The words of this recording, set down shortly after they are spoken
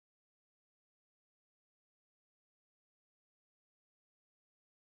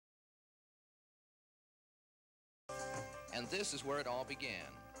And this is where it all began,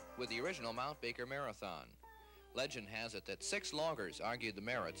 with the original Mount Baker Marathon. Legend has it that 6 loggers argued the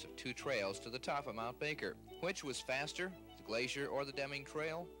merits of 2 trails to the top of Mount Baker. Which was faster, the Glacier or the Deming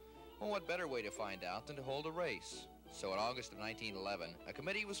Trail? Well, what better way to find out than to hold a race? So in August of 1911, a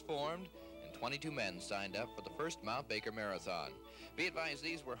committee was formed and 22 men signed up for the first Mount Baker Marathon. Be advised,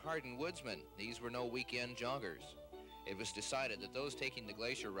 these were hardened woodsmen. These were no weekend joggers. It was decided that those taking the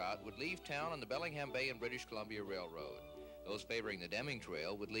Glacier route would leave town on the Bellingham Bay and British Columbia Railroad. Those favoring the Deming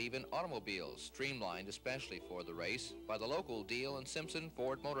Trail would leave in automobiles, streamlined especially for the race by the local Deal and Simpson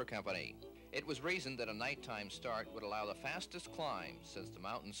Ford Motor Company. It was reasoned that a nighttime start would allow the fastest climb, since the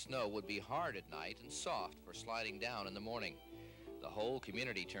mountain snow would be hard at night and soft for sliding down in the morning. The whole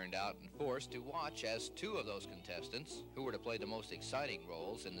community turned out in force to watch as 2 of those contestants, who were to play the most exciting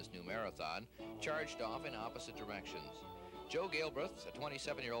roles in this new marathon, charged off in opposite directions. Joe Galbraith, a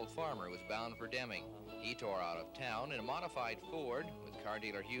 27-year-old farmer, was bound for Deming. He tore out of town in a modified Ford with car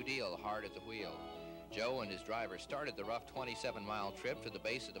dealer Hugh Deal hard at the wheel. Joe and his driver started the rough 27-mile trip to the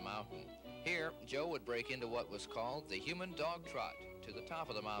base of the mountain. Here, Joe would break into what was called the human dog trot to the top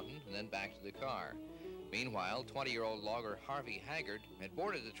of the mountain and then back to the car. Meanwhile, 20-year-old logger Harvey Haggard had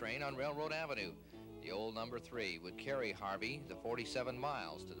boarded the train on Railroad Avenue. The old number 3 would carry Harvey the 47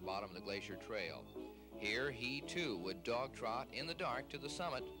 miles to the bottom of the Glacier Trail. Here, he too would dog trot in the dark to the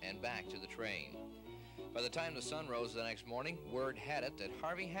summit and back to the train. By the time the sun rose the next morning, word had it that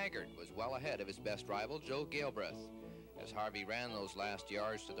Harvey Haggard was well ahead of his best rival, Joe Galbraith. As Harvey ran those last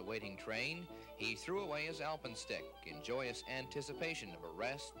yards to the waiting train, he threw away his alpenstick in joyous anticipation of a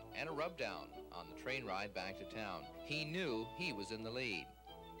rest and a rub-down on the train ride back to town. He knew he was in the lead.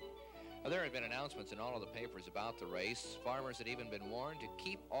 There had been announcements in all of the papers about the race. Farmers had even been warned to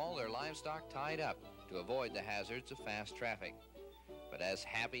keep all their livestock tied up to avoid the hazards of fast traffic. But as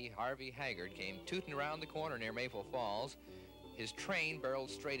happy Harvey Haggard came tooting around the corner near Maple Falls, his train barreled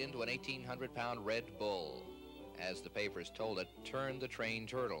straight into an 1,800-pound Red Bull. As the papers told it, turned the train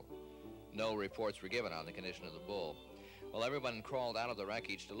turtle. No reports were given on the condition of the bull. Well, everyone crawled out of the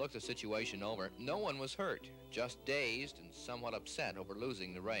wreckage to look the situation over. No one was hurt, just dazed and somewhat upset over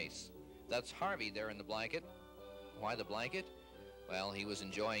losing the race. That's Harvey there in the blanket. Why the blanket? Well, he was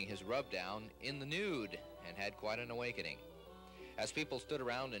enjoying his rub-down in the nude and had quite an awakening. As people stood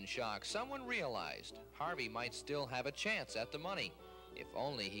around in shock, someone realized Harvey might still have a chance at the money, if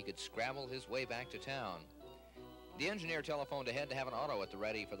only he could scrabble his way back to town. The engineer telephoned ahead to have an auto at the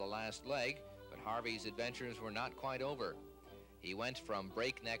ready for the last leg, but Harvey's adventures were not quite over. He went from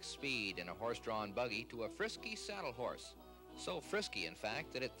breakneck speed in a horse-drawn buggy to a frisky saddle horse. So frisky, in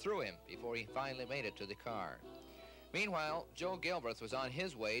fact, that it threw him before he finally made it to the car. Meanwhile, Joe Galbraith was on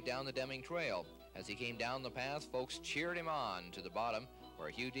his way down the Deming Trail. As he came down the path, folks cheered him on to the bottom where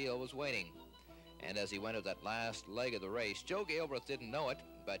Hugh Deal was waiting. And as he went to that last leg of the race, Joe Galbraith didn't know it,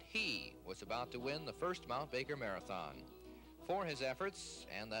 but he was about to win the first Mount Baker Marathon. For his efforts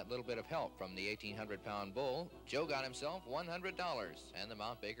and that little bit of help from the 1,800-pound bull, Joe got himself $100 and the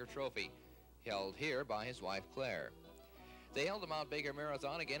Mount Baker trophy, held here by his wife Claire. They held the Mount Baker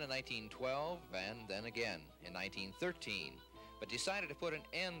Marathon again in 1912 and then again in 1913, but decided to put an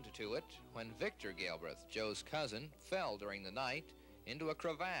end to it when Victor Galbraith, Joe's cousin, fell during the night into a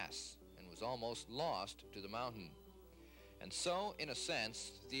crevasse and was almost lost to the mountain. And so, in a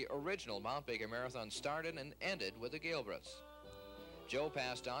sense, the original Mount Baker Marathon started and ended with the Galbraiths. Joe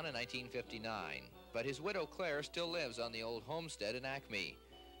passed on in 1959, but his widow Claire still lives on the old homestead in Acme.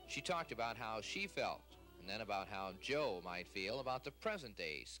 She talked about how she felt, and then about how Joe might feel about the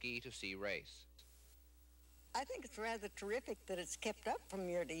present-day ski-to-sea race. I think it's rather terrific that it's kept up from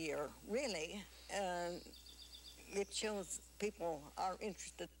year to year, really. It shows people are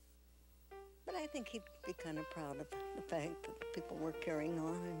interested. But I think he'd be kind of proud of the fact that people were carrying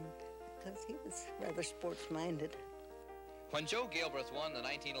on, and because he was rather sports-minded. When Joe Galbraith won the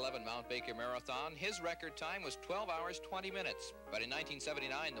 1911 Mount Baker Marathon, his record time was 12 hours 20 minutes. But in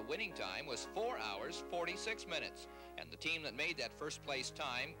 1979, the winning time was 4 hours 46 minutes. And the team that made that first place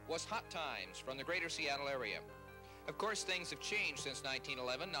time was Hot Times from the greater Seattle area. Of course, things have changed since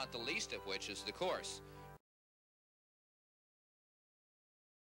 1911, not the least of which is the course.